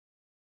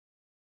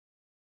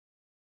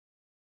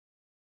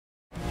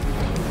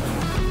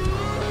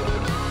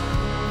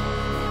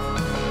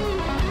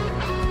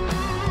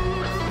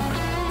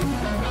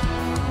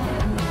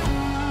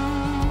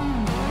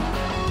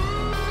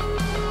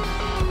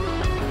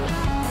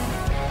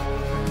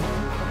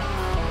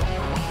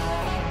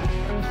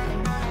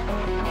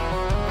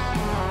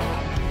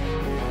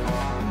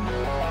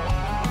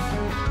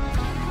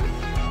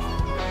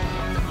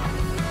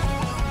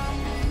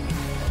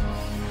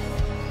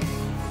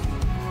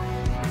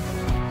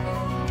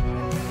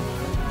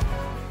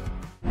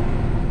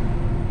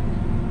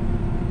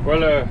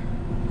Well,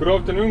 good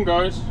afternoon,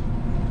 guys.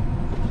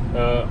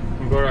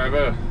 I'm gonna have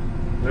a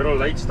little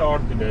late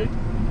start today.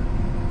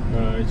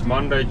 It's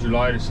Monday,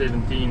 July the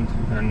 17th,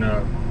 and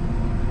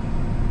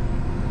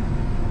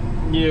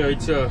yeah,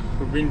 it's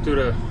we've been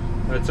to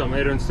had some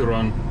errands to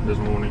run this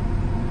morning.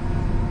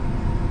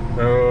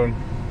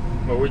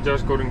 But we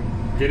just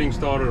getting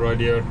started right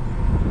here.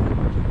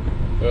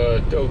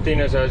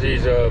 Tinus has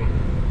his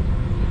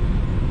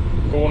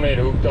cornet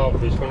hooked up.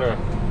 He's gonna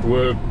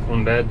work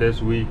on that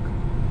this week.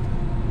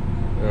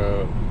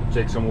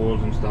 Check some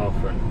oils and stuff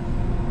and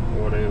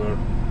whatever.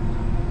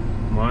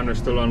 Mine are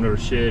still under a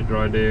shed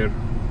right there.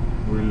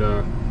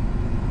 We'll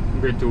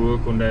get to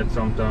work on that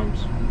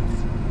sometimes.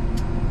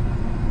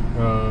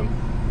 I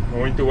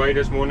went away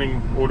this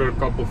morning, ordered a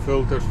couple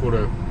filters for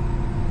the,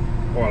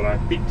 well, I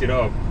picked it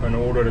up and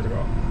ordered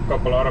a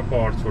couple other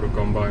parts for the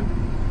combine.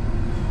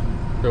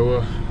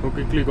 So we're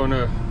quickly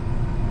gonna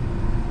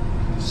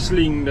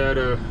sling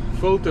that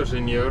filters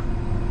in here.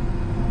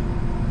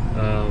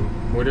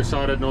 We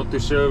decided not to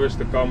service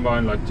the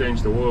combine, like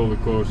change the oil,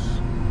 because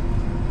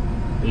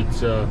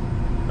it's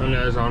only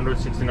has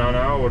 169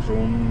 hours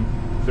on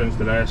since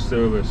the last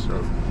service.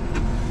 So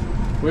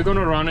we're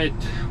gonna run it.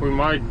 We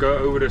might go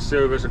over the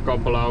service a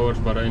couple hours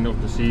by the end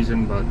of the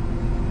season, but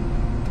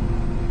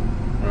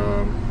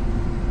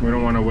we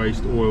don't want to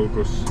waste oil,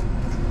 because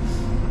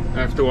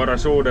after what I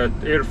saw that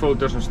air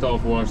filters and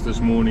stuff was this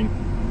morning,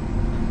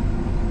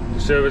 to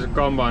service a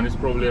combine is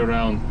probably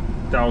around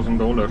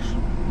 $1,000.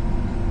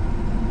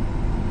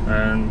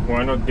 And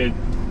why not get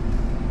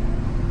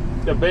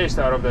the best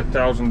out of that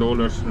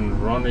 $1,000 and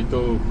run it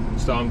till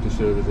it's time to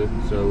service it.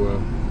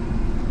 So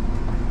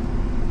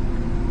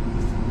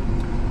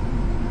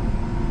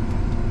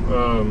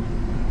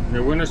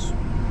we're gonna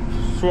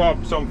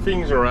swap some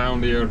things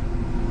around here,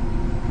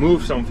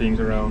 move some things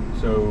around,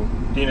 so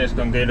Tinus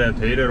can get that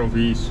header of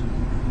his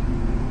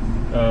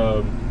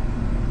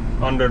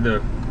under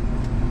the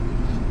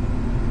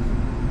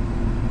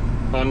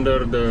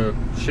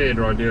shade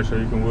right there, so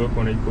you can work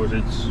on it, because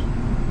it's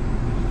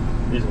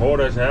hot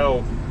as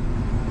hell.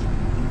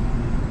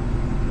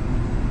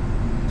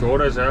 It's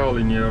hot as hell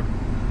in here.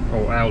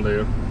 Oh, out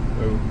there.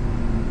 So.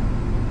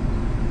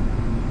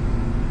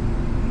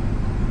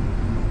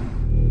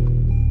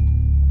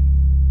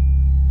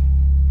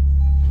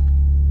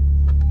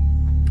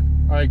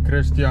 Hi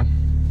Christian.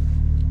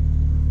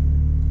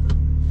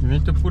 You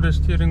need to put a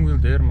steering wheel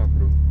there, my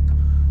bro.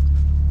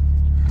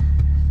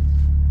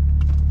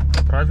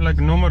 Drive like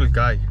a normal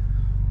guy.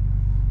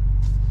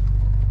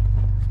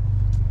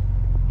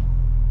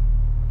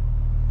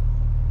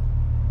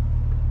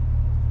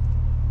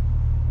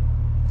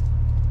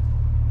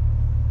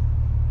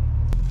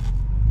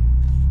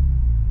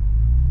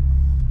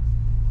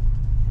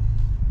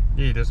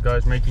 Yeah, this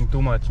guy's making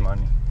too much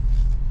money.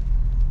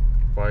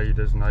 Buy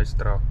this nice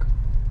truck.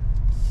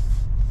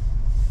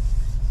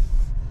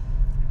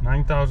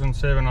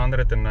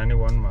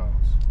 9,791 miles.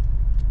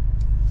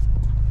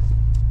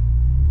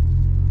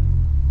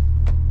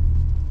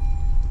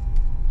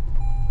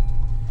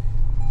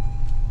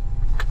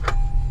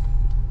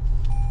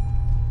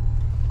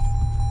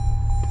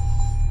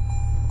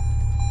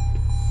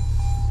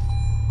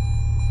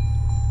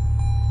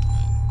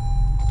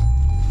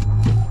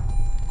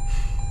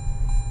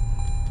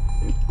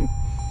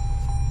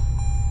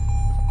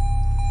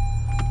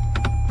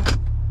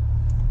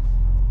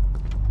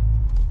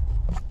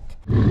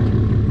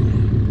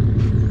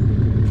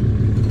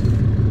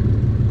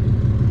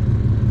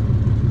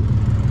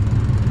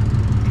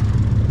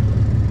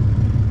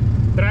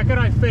 Trekker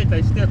hy vet,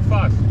 hy steek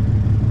vas.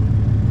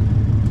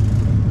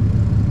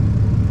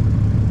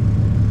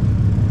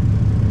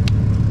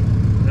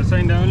 This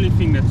ain't the only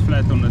thing that's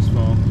flat on this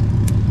farm.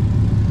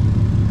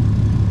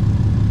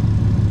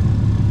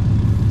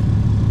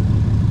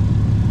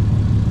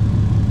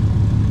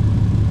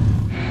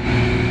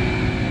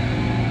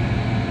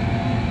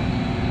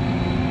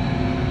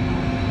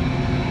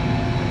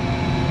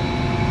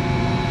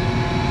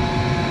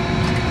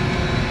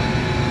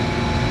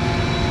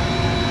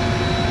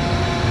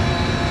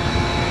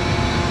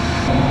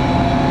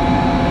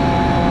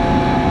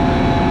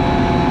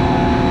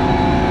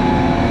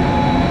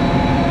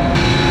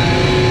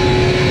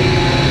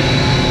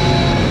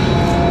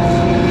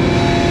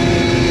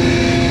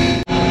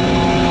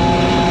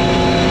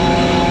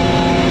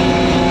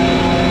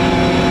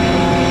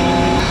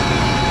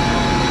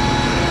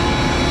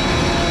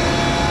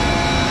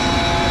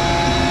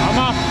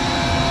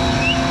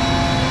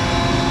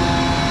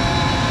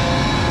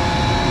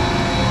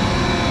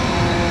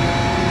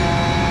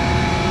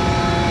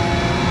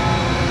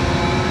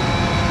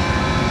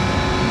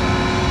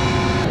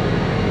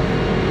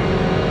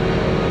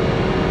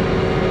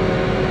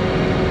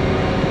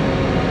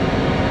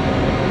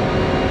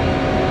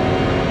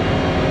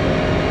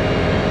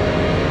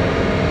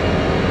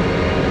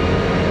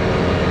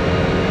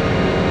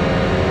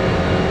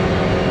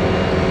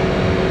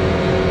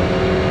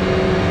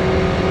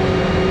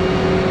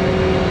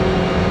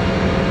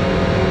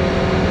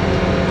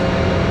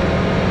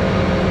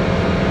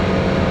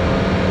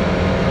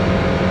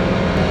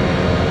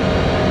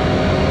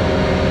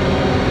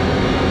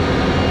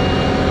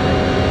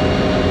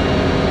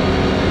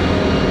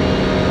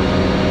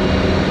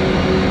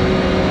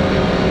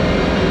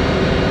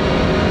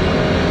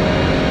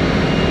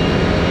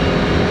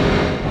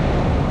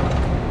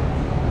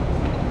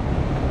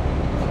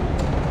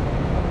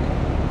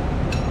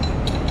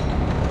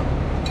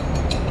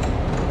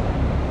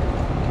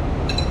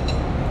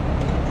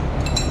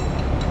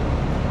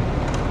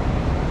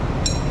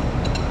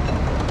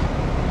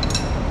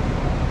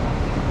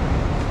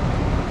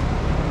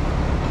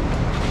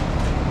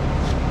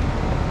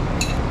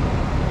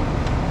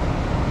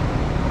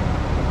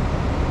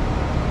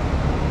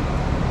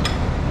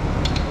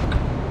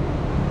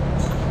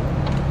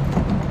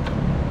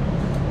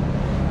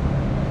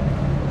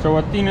 So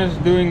what Tina's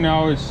doing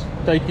now is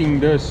taking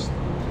this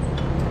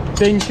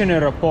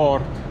tensioner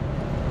apart,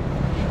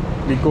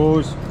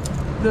 because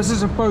this is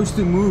supposed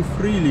to move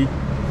freely.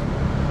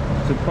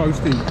 It's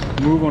supposed to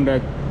move on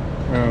that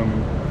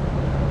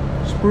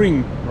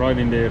spring right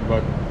in there,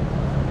 but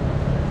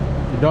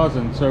it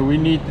doesn't. So we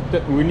need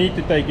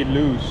to take it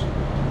loose.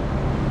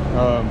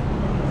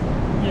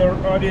 Here,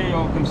 right here,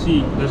 y'all can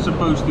see they're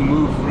supposed to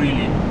move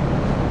freely,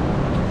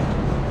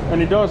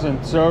 and it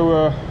doesn't.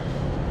 So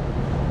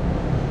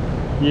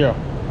yeah,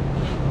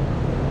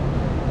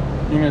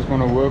 Tina's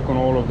gonna work on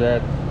all of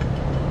that,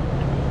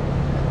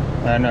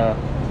 and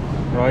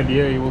right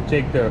here you will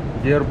check the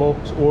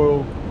gearbox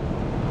oil,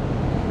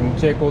 you will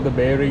check all the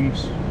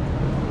bearings.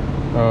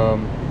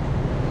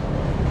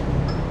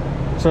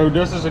 So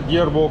this is a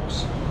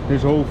gearbox.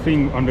 This whole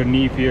thing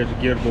underneath here is a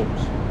gearbox,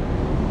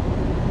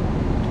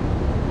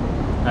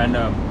 and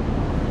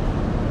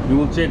you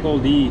will check all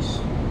these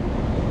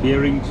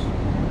bearings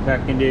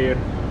back in there,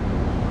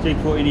 check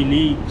for any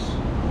leaks,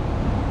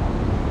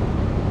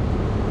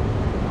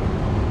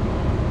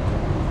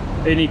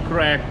 any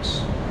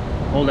cracks,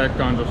 all that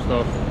kind of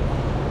stuff.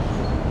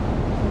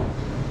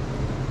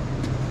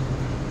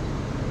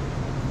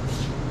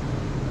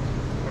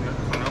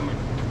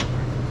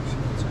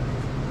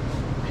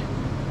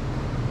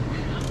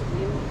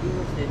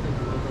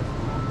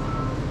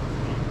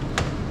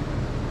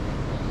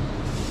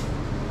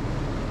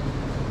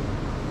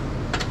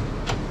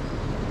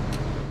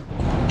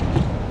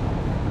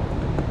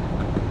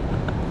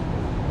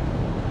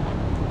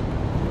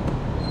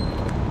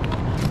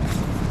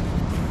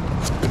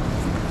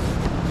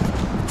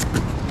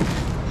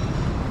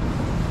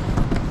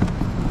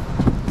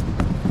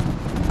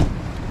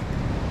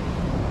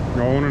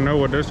 I want to know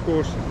what this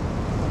costs.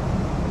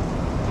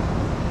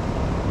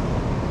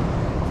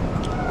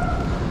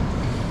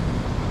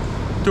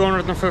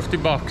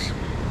 $250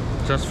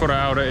 just for the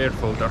outer air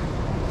filter.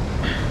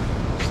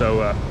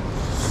 So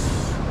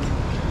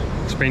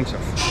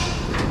expensive.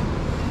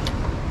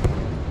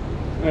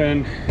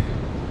 And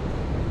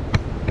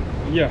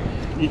yeah,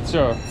 it's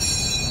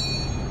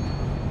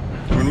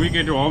when we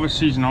get to harvest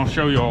season, I'll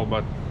show you all,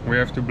 but we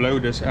have to blow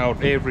this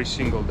out every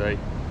single day.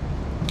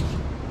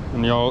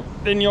 And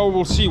then y'all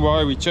will see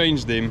why we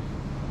change them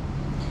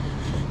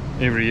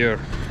every year.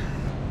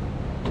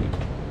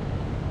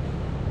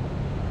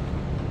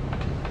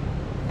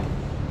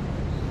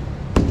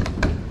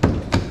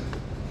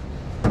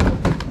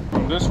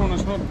 Well, this one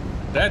is not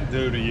that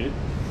dirty yet,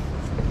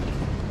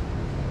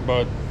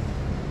 but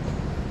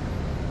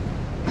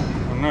I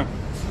don't know.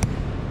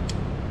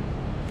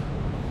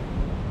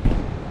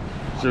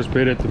 It's just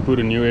better to put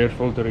a new air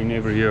filter in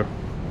every year.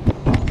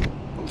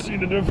 See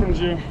the difference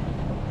here?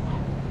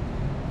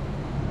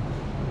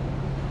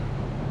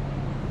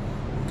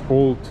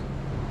 Old,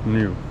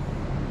 new.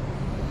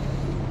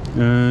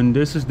 And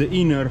this is the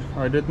inner.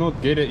 I did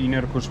not get an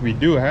inner because we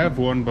do have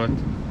one, but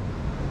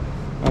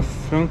I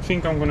don't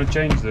think I'm gonna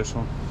change this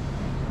one.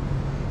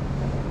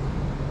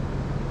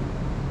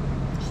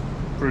 It's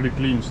pretty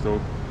clean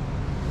still.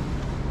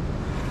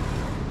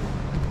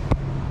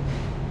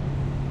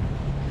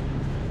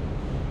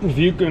 If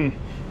you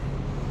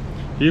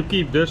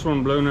keep this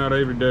one blown out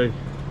every day,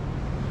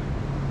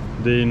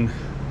 then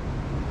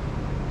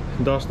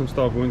dust and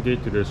stuff won't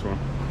get to this one.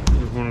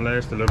 It's gonna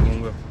last a little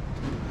longer.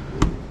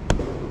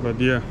 But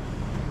yeah,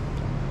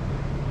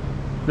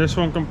 this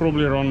one can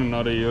probably run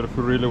another year if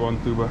we really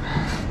want to, but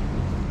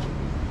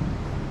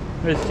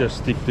let's just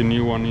stick the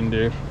new one in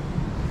there.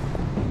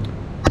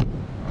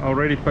 I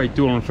already paid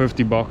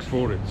 $250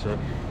 for it, so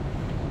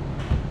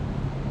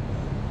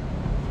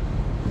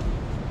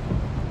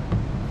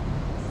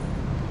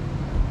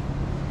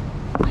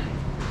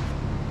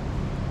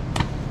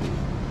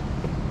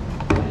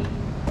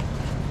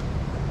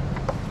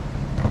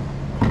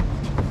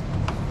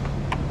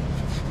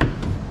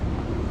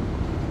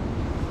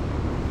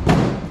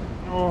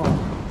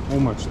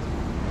almost.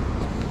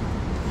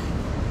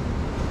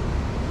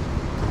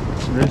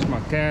 There's my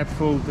cat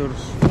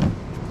filters.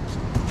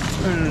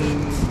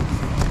 And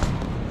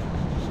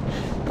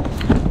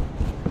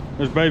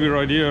this baby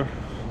right here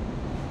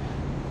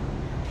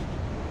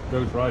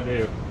goes right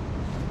there.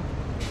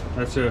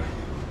 That's a,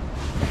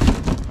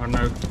 I don't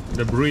know,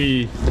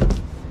 debris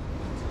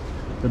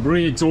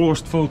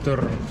exhaust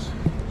filter,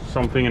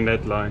 something in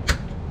that line.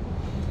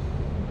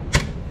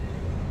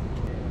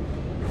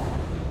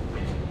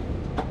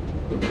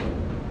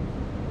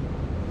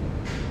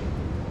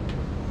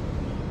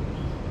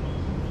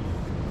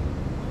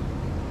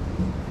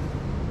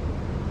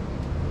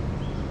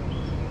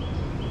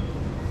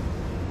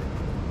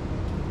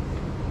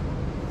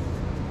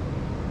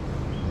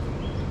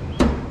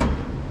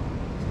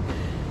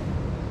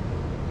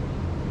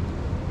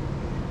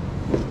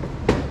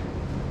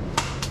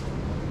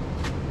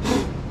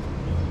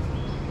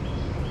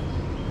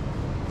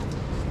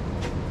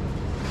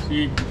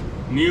 See,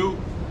 new,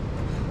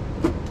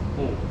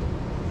 old.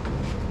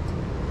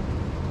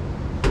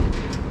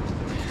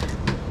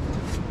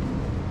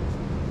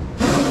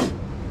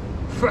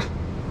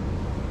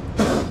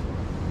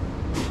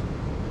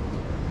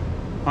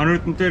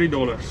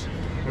 $130.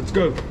 Let's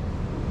go.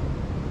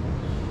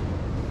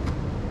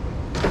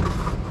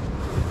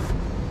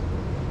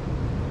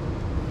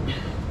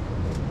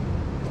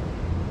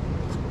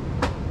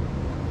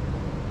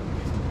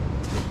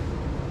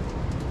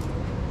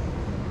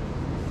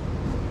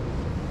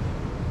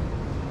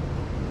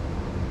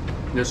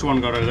 This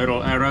one got a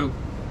little arrow.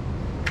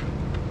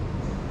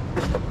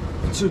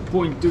 It should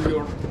point to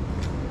your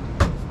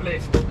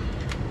left.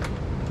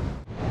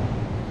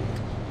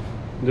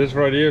 This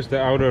right here is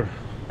the outer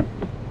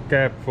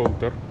cap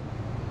filter.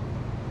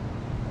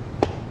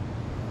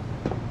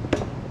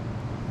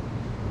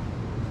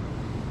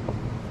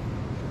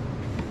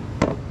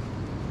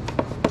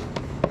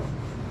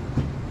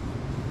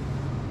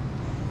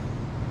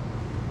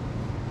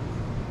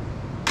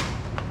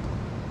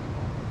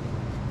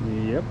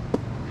 Yep.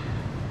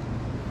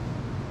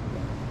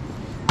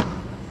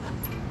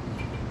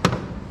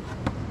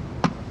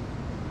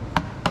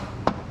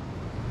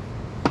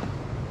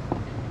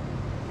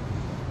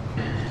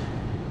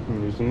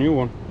 Here's a new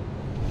one.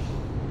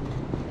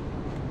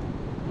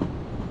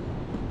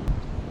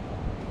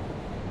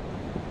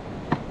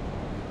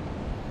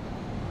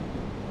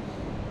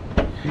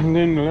 And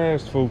then the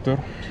last filter.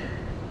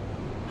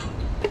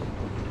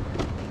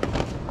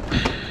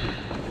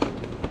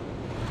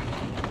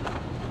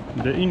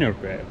 The inner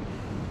pad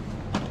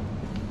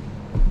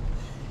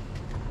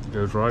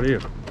goes right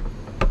here.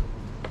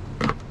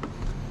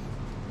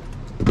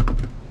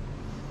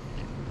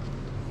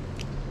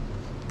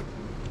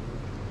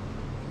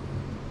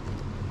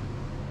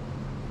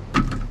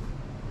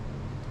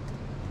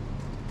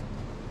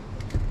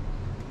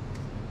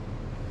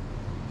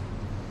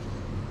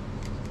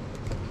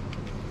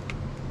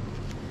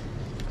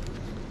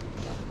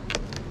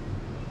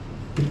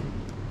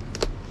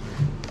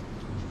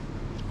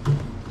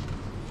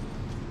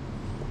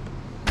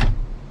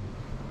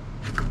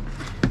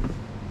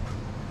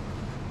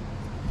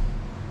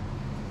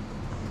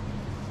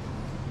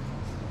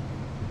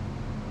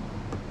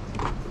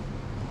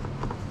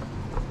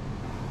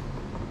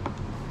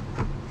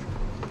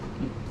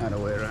 Other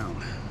way around.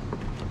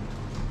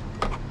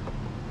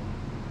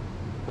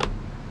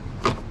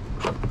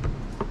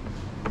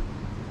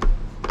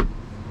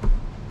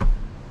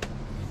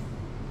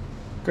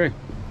 Okay.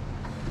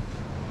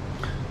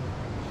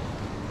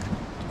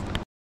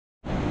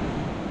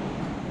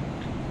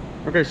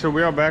 Okay, so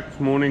we are back this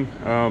morning.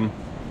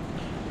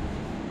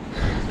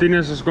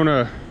 Tinus is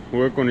gonna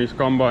work on his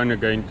combine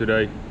again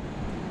today.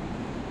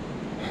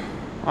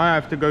 I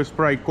have to go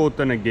spray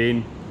cotton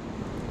again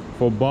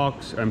for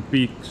box and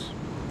pixs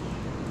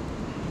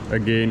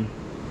again,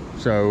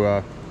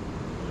 so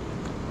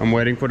I'm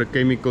waiting for the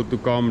chemical to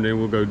come, then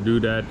we'll go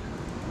do that.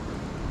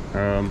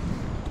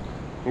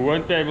 We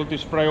won't be able to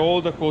spray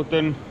all the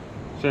cotton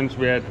since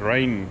we had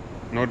rain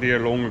not here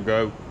long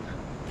ago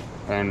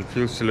and it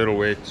feels a little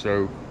wet,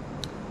 so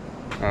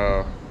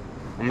I'm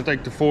gonna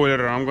take the foiler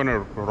and I'm gonna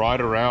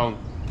ride around,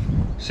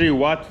 see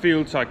what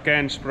fields I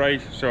can spray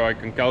so I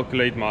can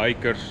calculate my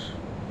acres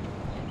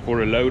for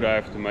the load I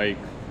have to make,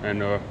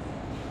 and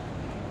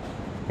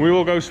we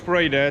will go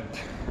spray that,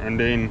 and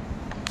then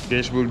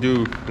guess we'll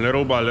do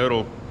little by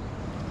little.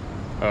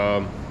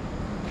 I'm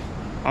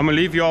gonna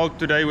leave you all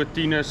today with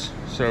Tinus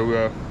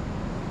so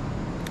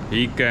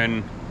he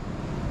can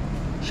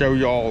show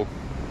you all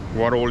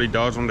what all he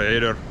does on the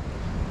header.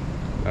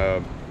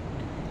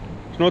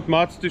 It's not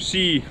much to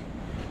see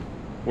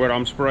where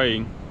I'm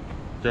spraying,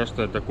 just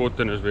that the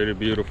cotton is very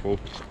beautiful,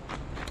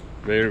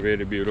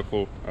 very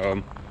beautiful.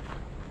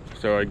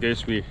 So I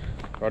guess we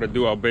gotta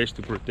do our best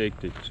to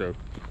protect it. So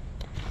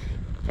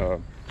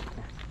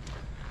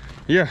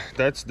yeah,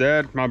 that's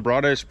that. My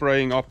brother is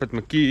spraying up at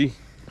McKee.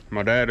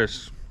 My dad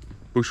is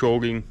bush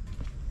hogging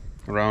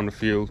around the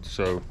field.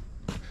 So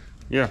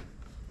yeah,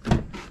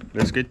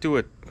 let's get to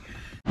it.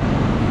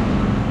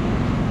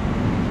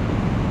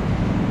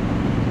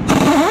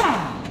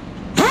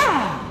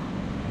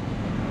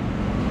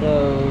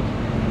 So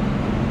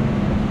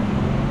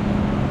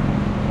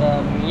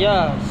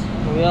yes,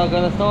 we are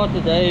gonna start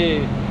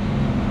today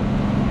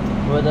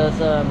with this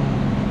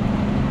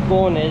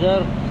corn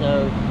header.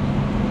 So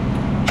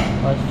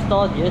I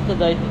started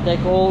yesterday to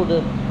take all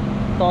the,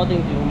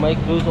 starting to make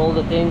loose all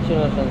the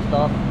tensioners and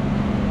stuff,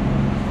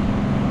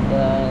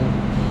 and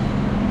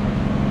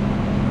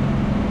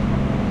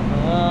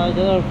I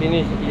didn't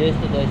finish it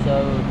yesterday,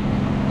 so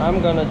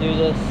I'm gonna do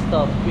this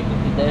stuff quickly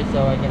today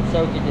so I can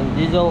soak it in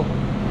diesel,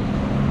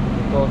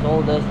 because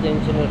all this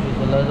tensioners is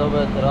a little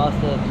bit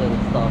rusted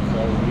and stuff.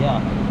 So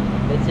yeah,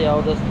 let's see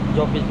how this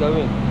job is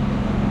going.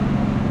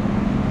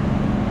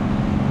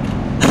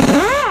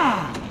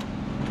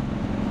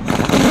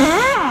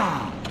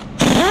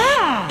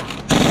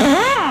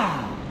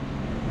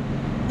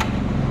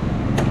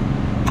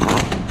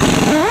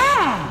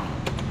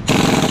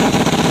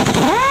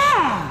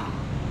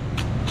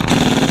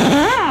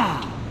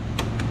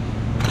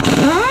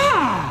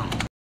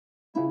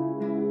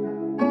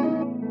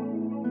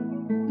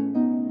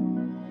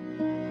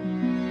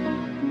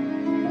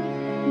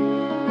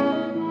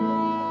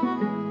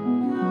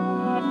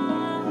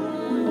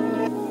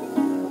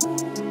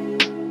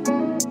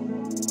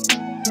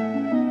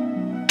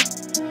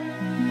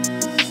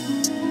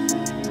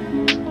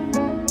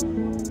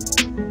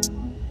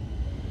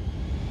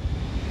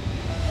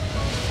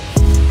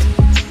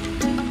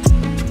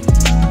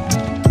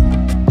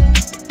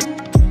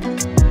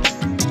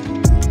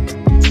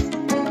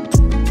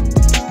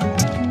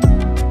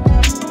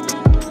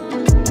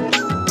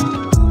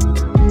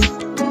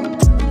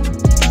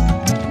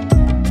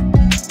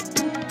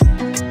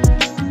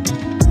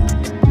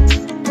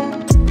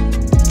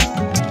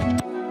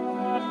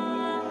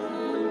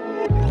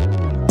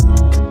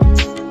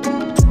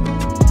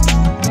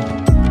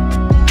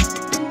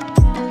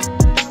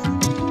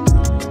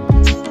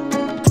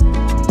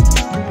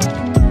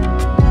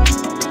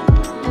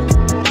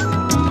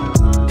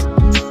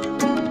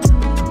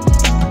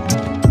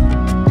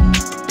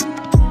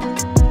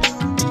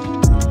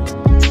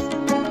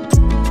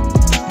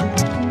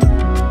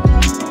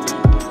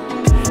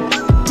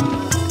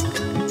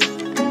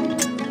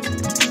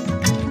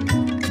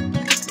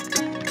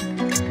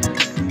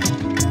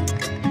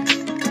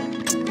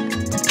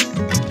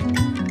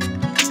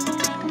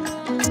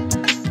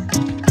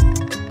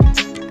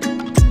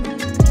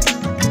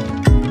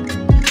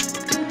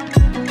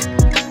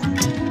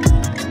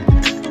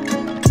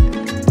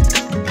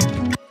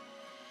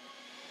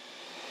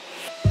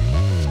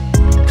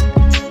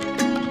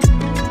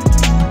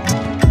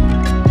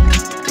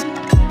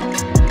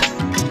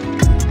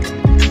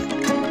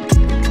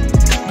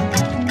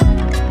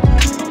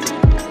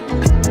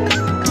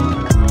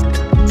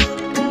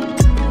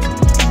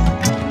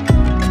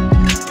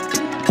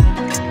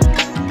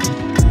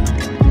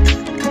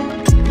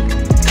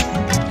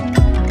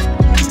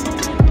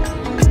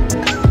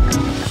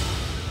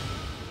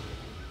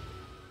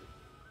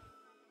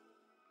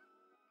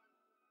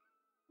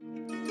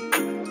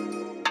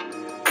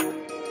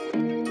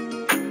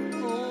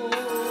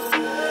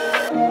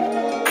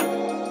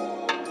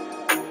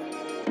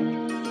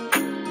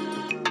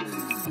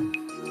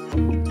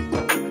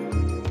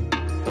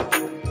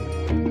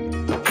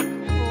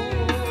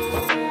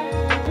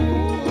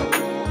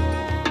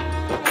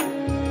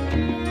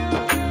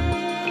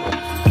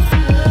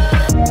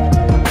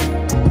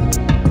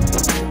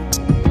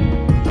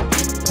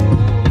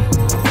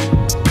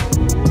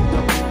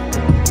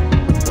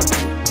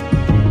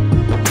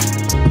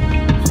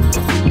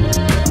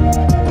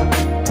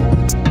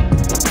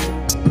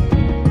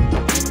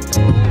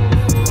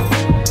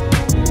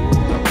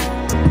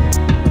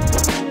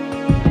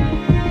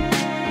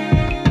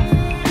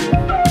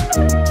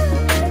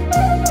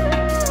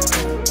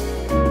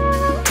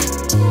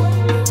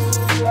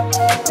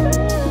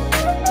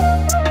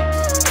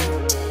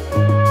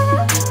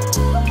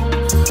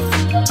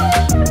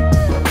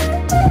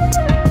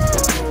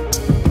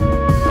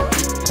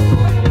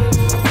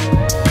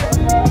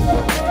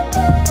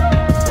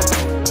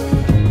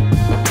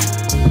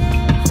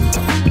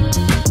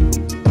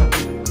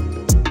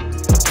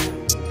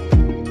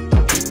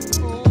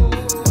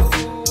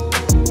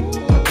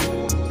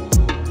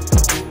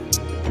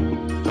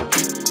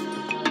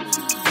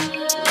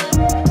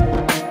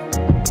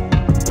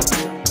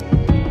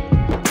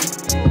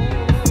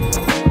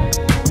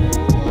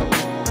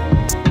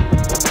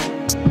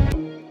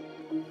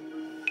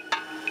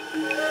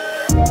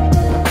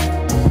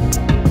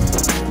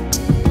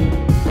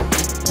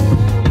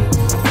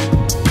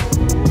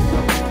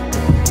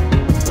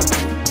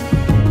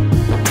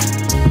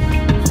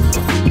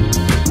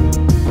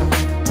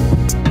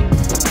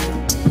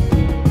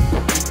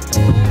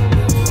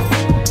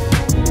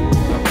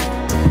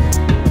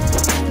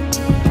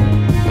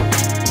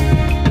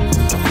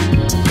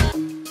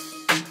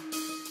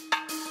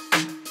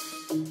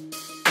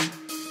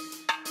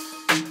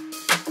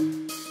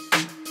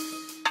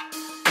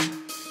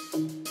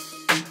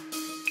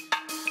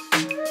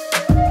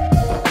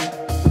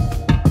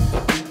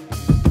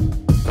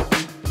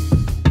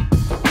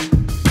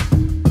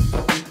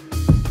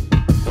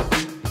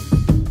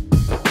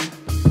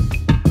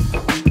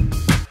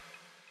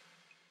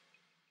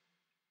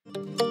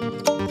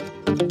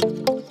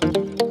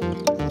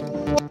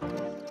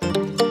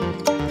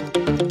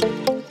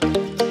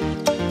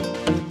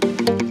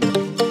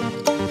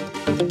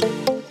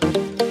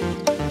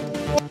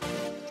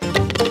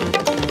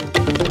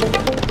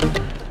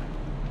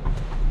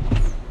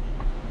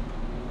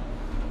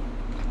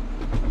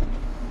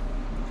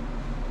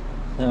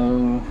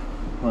 So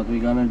what we're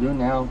gonna do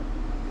now,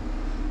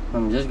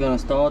 I'm just gonna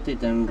start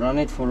it and run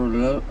it for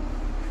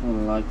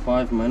like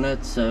 5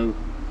 minutes, so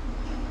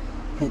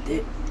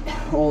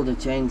all the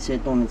chains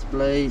set on its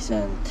place,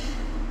 and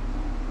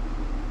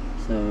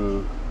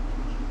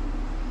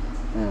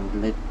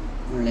let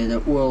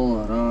the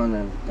oil run,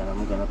 and then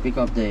I'm gonna pick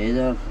up the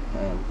header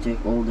and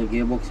check all the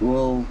gearbox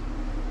oil,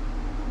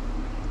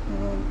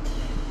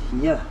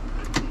 and yeah,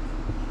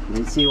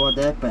 let's see what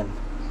happened.